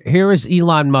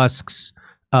Musk's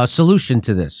solution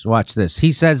to this. Watch this.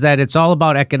 He says that it's all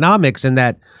about economics and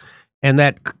that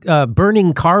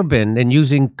burning carbon and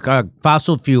using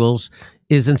fossil fuels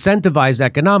is incentivized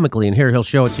economically. And here he'll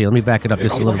show it to you. Let me back it up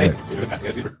just a little bit.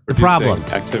 The problem.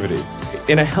 Activity.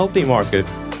 In a healthy market,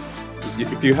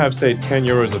 if you have, say, 10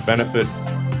 euros of benefit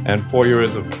and 4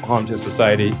 euros of harm to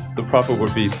society, the profit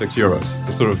would be 6 euros.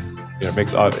 It sort of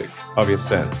makes obvious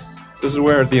sense. This is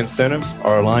where the incentives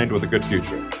are aligned with a good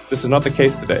future. This is not the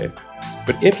case today.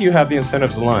 But if you have the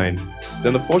incentives aligned,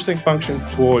 then the forcing function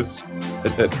towards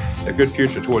a good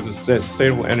future, towards a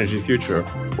sustainable energy future,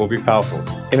 will be powerful.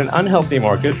 In an unhealthy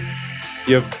market,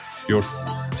 you have your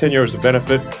 10 euros of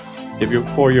benefit, you have your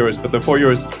 4 euros, but the 4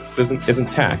 euros isn't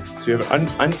taxed. So you have an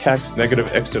untaxed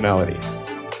negative externality.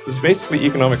 This is basically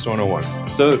economics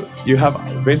 101. So you have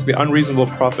basically unreasonable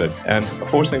profit and a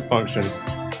forcing function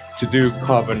to do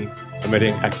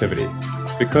carbon-emitting activity.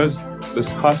 Because this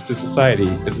cost to society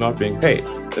is not being paid.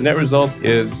 The net result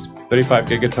is 35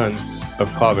 gigatons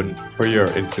of carbon per year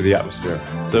into the atmosphere.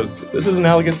 So this is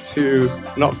analogous to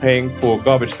not paying for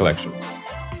garbage collection.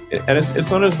 And it's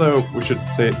not as though we should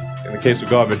say, in the case of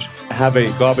garbage, have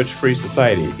a garbage-free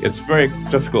society. It's very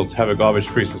difficult to have a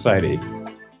garbage-free society.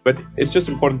 But it's just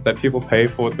important that people pay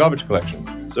for garbage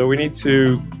collection. So we need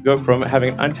to go from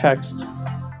having untaxed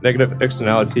negative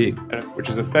externality, which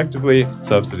is effectively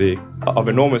subsidy of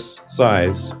enormous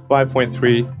size,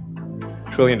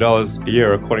 $5.3 trillion a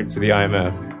year according to the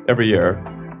IMF every year.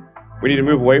 We need to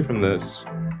move away from this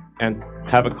and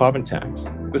have a carbon tax.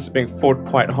 This is being fought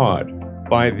quite hard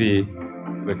by the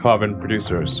carbon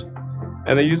producers.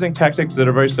 And they're using tactics that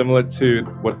are very similar to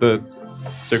what the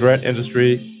cigarette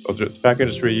industry or the tobacco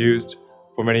industry used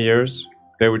for many years.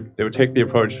 They would take the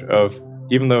approach of,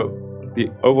 even though the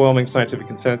overwhelming scientific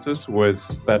consensus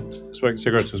was that smoking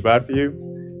cigarettes was bad for you,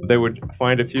 they would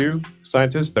find a few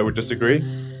scientists that would disagree,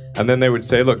 and then they would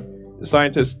say, look, the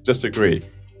scientists disagree.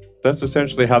 That's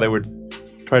essentially how they would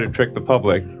try to trick the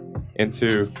public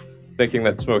into thinking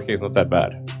that smoking is not that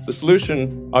bad. The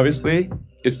solution, obviously,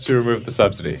 is to remove the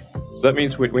subsidy. So that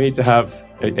means we need to have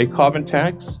a carbon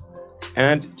tax,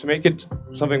 and to make it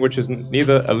something which is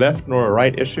neither a left nor a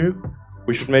right issue,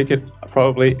 we should make it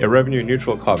probably a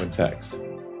revenue-neutral carbon tax.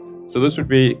 So this would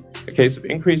be a case of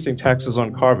increasing taxes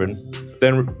on carbon,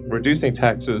 then reducing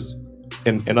taxes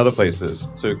in other places.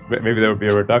 So maybe there would be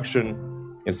a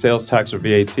reduction in sales tax or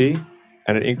VAT,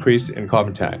 and an increase in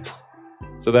carbon tax,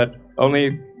 so that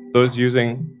only those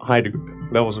using high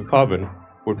levels of carbon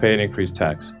would pay an increased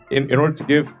tax. In order to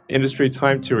give industry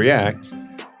time to react,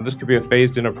 this could be a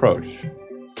phased-in approach,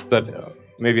 so that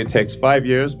maybe it takes 5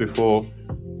 years before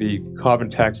the carbon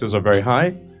taxes are very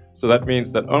high. So that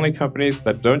means that only companies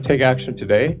that don't take action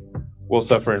today will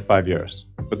suffer in 5 years.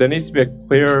 But there needs to be a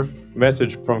clear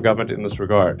message from government in this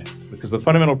regard, because the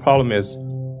fundamental problem is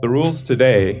the rules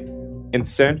today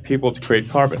incent people to create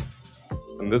carbon.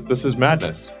 And this is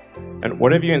madness. And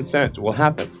whatever you incent will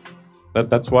happen.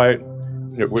 That's why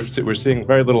we're seeing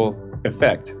very little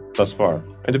effect thus far.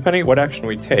 And depending on what action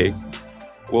we take,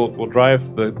 will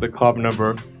drive the carbon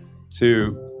number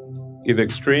to either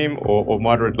extreme or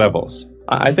moderate levels.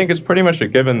 I think it's pretty much a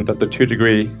given that the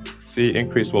 2-degree C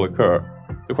increase will occur.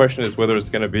 The question is whether it's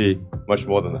going to be much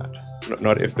more than that,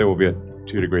 not if there will be a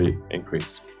 2-degree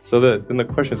increase. So then the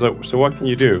question is, so what can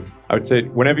you do? I would say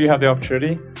whenever you have the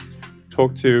opportunity,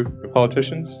 talk to the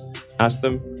politicians, ask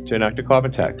them to enact a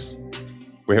carbon tax.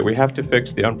 We have to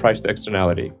fix the unpriced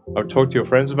externality. I would talk to your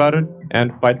friends about it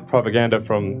and fight the propaganda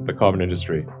from the carbon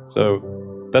industry.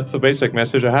 So that's the basic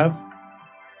message I have.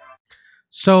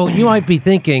 So you might be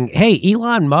thinking, hey,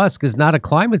 Elon Musk is not a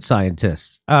climate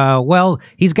scientist. Well,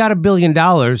 he's got $1 billion,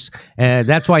 and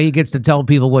that's why he gets to tell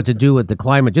people what to do with the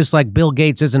climate. Just like Bill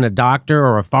Gates isn't a doctor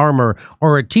or a farmer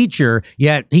or a teacher,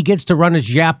 yet he gets to run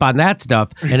his yap on that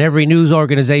stuff, and every news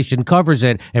organization covers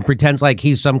it and pretends like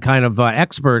he's some kind of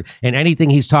expert in anything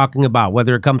he's talking about,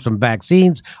 whether it comes from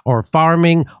vaccines or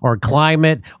farming or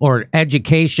climate or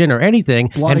education or anything.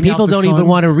 Blotting and people out the don't sun. even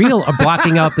want to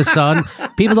blocking out the sun.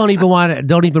 People don't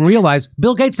even realize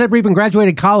Bill Gates never even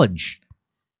graduated college.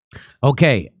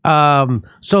 Okay,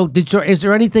 so is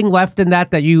there anything left in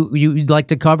that you'd like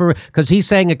to cover? Because he's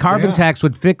saying a carbon tax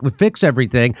would fix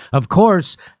everything. Of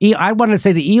course, I want to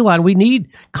say to Elon, we need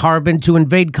carbon to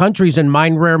invade countries and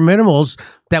mine rare minerals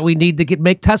that we need to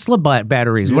make Tesla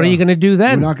batteries. What are you going to do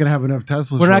then? We're not going to have enough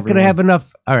Teslas. We're not going to have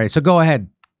enough. All right, so go ahead,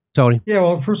 Tony. Yeah,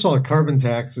 well, first of all, a carbon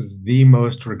tax is the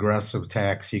most regressive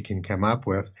tax you can come up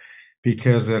with,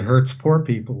 because it hurts poor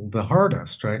people the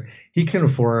hardest, right? He can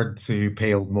afford to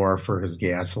pay more for his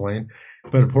gasoline,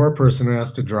 but a poor person who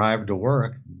has to drive to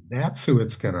work, that's who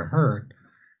it's going to hurt.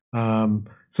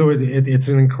 So it's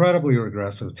an incredibly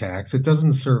regressive tax. It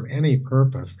doesn't serve any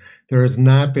purpose. There has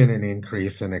not been an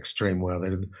increase in extreme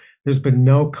weather. There's been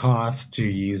no cost to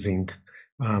using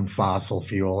fossil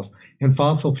fuels. And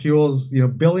fossil fuels,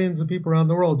 billions of people around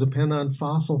the world depend on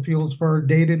fossil fuels for our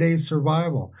day-to-day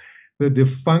survival. The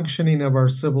functioning of our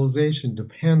civilization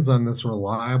depends on this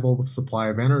reliable supply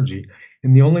of energy.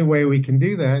 And the only way we can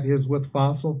do that is with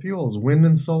fossil fuels. Wind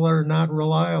and solar are not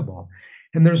reliable.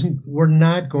 And we're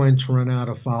not going to run out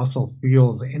of fossil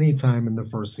fuels anytime in the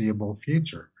foreseeable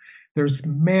future. There's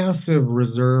massive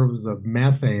reserves of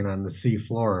methane on the sea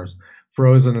floors,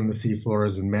 frozen in the sea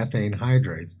floors, and methane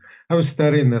hydrates. I was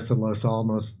studying this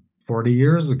almost 40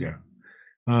 years ago.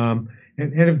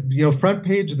 And front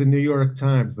page of the New York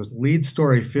Times, the lead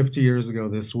story 50 years ago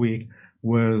this week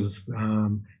was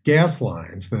gas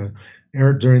lines.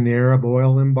 During the Arab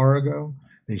oil embargo,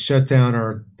 they shut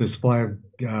down the supply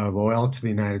of oil to the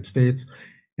United States,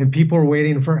 and people were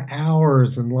waiting for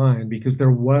hours in line because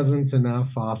there wasn't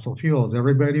enough fossil fuels.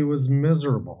 Everybody was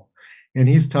miserable. And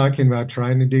he's talking about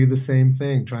trying to do the same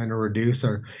thing, trying to reduce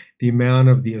the amount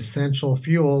of the essential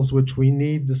fuels which we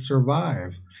need to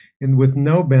survive, and with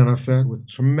no benefit, with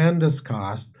tremendous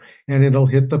costs, and it'll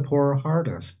hit the poor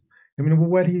hardest. I mean,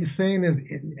 what he's saying is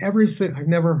I've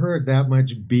never heard that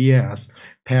much BS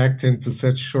packed into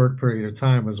such a short period of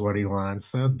time as what Elon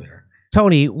said there.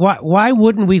 Tony, why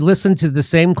wouldn't we listen to the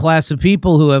same class of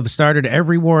people who have started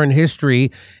every war in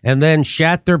history and then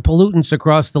shat their pollutants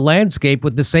across the landscape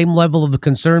with the same level of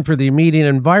concern for the immediate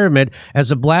environment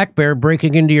as a black bear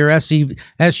breaking into your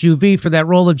SUV for that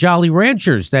roll of Jolly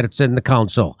Ranchers that's in the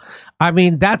council? I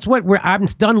mean, that's what I'm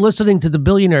done listening to the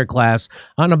billionaire class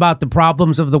on about the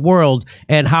problems of the world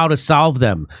and how to solve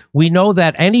them. We know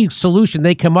that any solution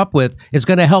they come up with is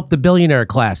going to help the billionaire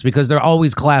class because they're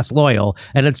always class loyal.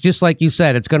 And it's just like you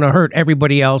said, it's going to hurt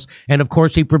everybody else. And of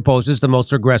course, he proposes the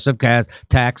most regressive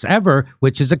tax ever,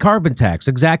 which is a carbon tax.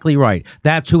 Exactly right.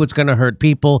 That's who it's going to hurt,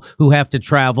 people who have to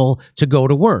travel to go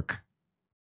to work.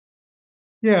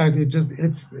 Yeah,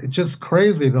 it's just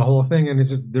crazy, the whole thing, and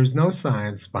there's no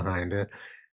science behind it.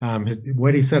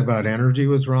 What he said about energy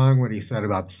was wrong. What he said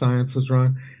about science was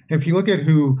wrong. And if you look at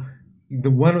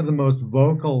one of the most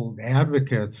vocal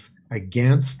advocates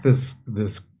against this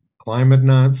climate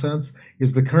nonsense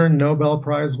is the current Nobel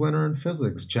Prize winner in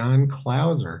physics, John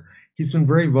Clauser. He's been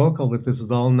very vocal that this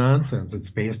is all nonsense. It's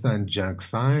based on junk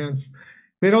science.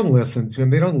 They don't listen to him.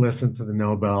 They don't listen to the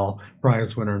Nobel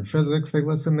Prize winner in physics. They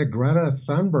listen to Greta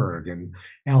Thunberg and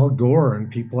Al Gore and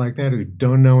people like that who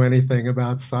don't know anything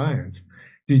about science.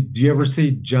 Do you ever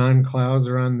see John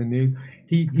Clauser on the news?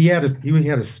 He had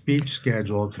a speech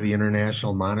scheduled to the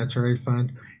International Monetary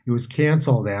Fund. It was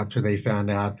canceled after they found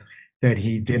out that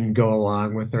he didn't go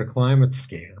along with their climate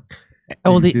scam.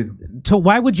 Oh, so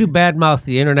why would you badmouth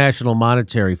the International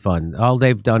Monetary Fund? All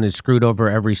they've done is screwed over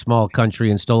every small country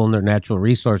and stolen their natural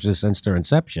resources since their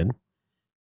inception.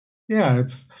 Yeah,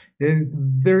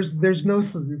 there's no,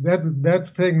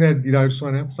 that's the thing that I just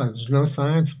want to emphasize. There's no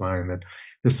science behind it.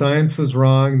 The science is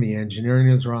wrong. The engineering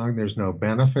is wrong. There's no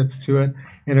benefits to it.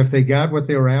 And if they got what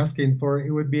they were asking for,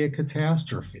 it would be a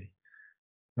catastrophe.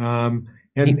 And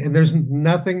there's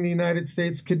nothing the United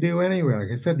States could do anyway.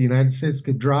 Like I said, the United States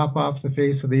could drop off the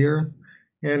face of the earth,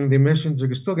 and the emissions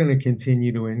are still going to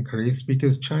continue to increase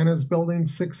because China's building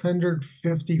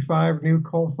 655 new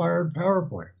coal-fired power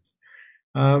plants.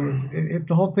 The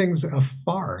whole thing's a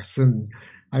farce, and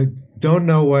I don't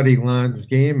know what Elon's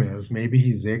game is. Maybe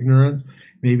he's ignorant.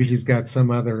 Maybe he's got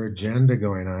some other agenda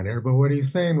going on here, but what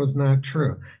he's saying was not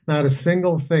true. Not a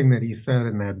single thing that he said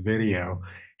in that video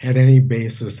had any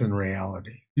basis in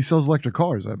reality. He sells electric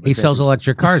cars. He sells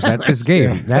electric cars. That's his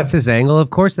game. Yeah. That's his angle. Of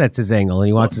course, that's his angle. And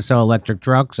he wants to sell electric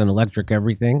trucks and electric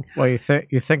everything. Well, you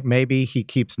think maybe he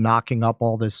keeps knocking up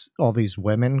all these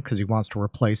women because he wants to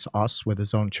replace us with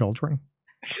his own children?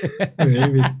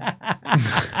 Maybe.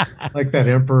 Like that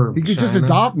emperor. He could just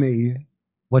adopt me.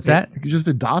 What's that? He could just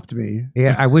adopt me.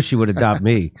 Yeah, I wish he would adopt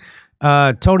me.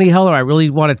 Tony Heller, I really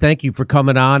want to thank you for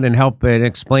coming on and helping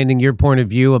explaining your point of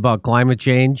view about climate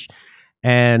change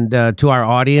and to our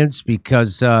audience,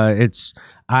 because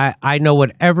I know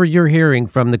whatever you're hearing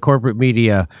from the corporate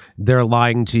media, they're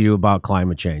lying to you about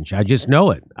climate change. I just know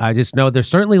it. I just know they're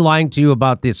certainly lying to you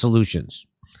about the solutions.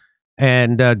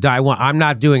 And I'm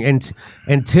not doing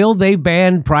until they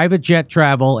ban private jet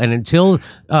travel, and until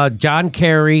John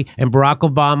Kerry and Barack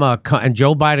Obama and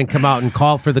Joe Biden come out and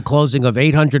call for the closing of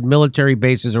 800 military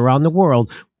bases around the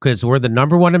world because we're the #1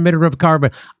 emitter of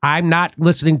carbon. I'm not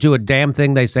listening to a damn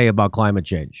thing they say about climate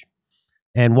change.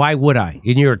 And why would I?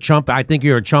 And you're a chump. I think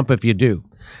you're a chump if you do.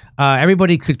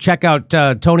 Everybody could check out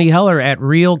Tony Heller at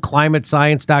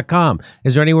realclimatescience.com.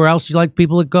 Is there anywhere else you'd like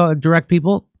people to go direct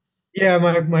people? Yeah,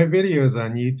 my videos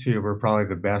on YouTube are probably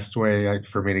the best way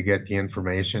for me to get the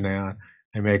information out.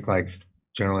 I make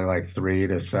generally 3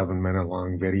 to 7 minute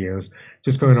long videos,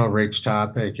 just going over each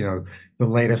topic, the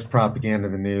latest propaganda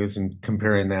in the news and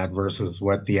comparing that versus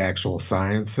what the actual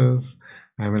science is.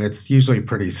 I mean, it's usually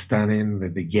pretty stunning,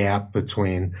 the gap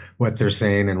between what they're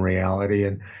saying and reality.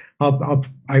 And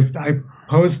I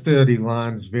posted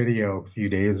Elon's video a few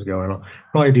days ago, and I'll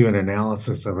probably do an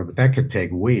analysis of it, but that could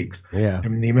take weeks. Yeah. I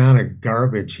mean, the amount of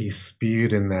garbage he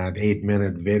spewed in that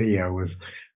 8-minute video was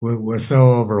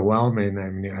so overwhelming. I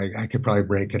mean, I could probably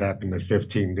break it up into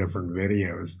 15 different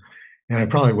videos. And I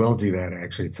probably will do that,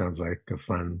 actually. It sounds like a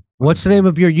fun. What's the name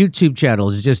of your YouTube channel?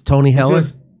 Is it just Tony Heller?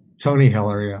 Just Tony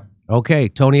Heller, yeah. Okay,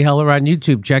 Tony Heller on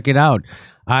YouTube. Check it out.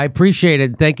 I appreciate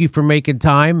it. Thank you for making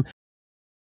time.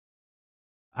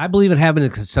 I believe in having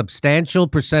a substantial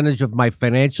percentage of my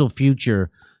financial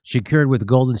future secured with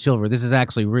gold and silver. This is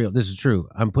actually real. This is true.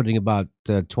 I'm putting about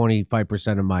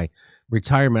 25% of my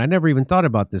retirement. I never even thought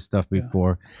about this stuff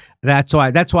before. Yeah.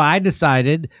 That's why I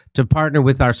decided to partner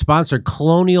with our sponsor,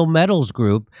 Colonial Metals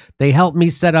Group. They helped me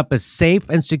set up a safe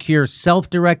and secure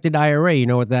self-directed IRA. You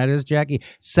know what that is, Jackie?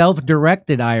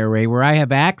 Self-directed IRA, where I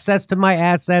have access to my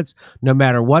assets no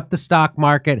matter what the stock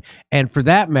market, and for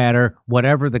that matter,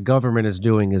 whatever the government is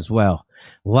doing as well.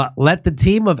 Let the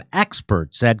team of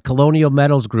experts at Colonial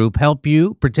Metals Group help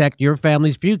you protect your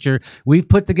family's future. We've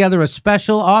put together a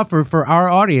special offer for our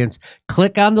audience.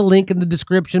 Click on the link in the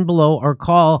description below or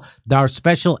call our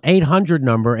special 800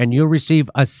 number and you'll receive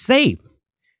a safe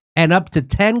and up to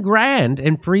 10 grand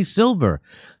in free silver.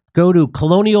 Go to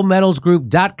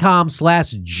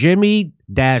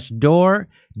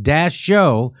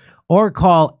colonialmetals.com/Jimmy-Dore-show or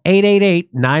call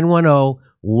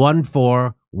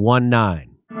 888-910-1419.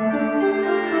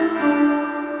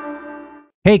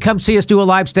 Hey, come see us do a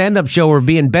live stand-up show. We'll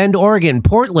be in Bend, Oregon,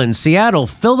 Portland, Seattle,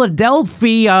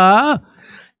 Philadelphia,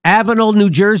 Avenel, New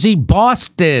Jersey,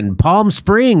 Boston, Palm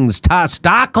Springs,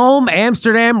 Stockholm,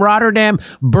 Amsterdam, Rotterdam,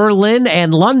 Berlin,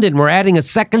 and London. We're adding a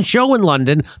second show in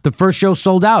London. The first show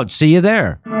sold out. See you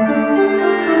there.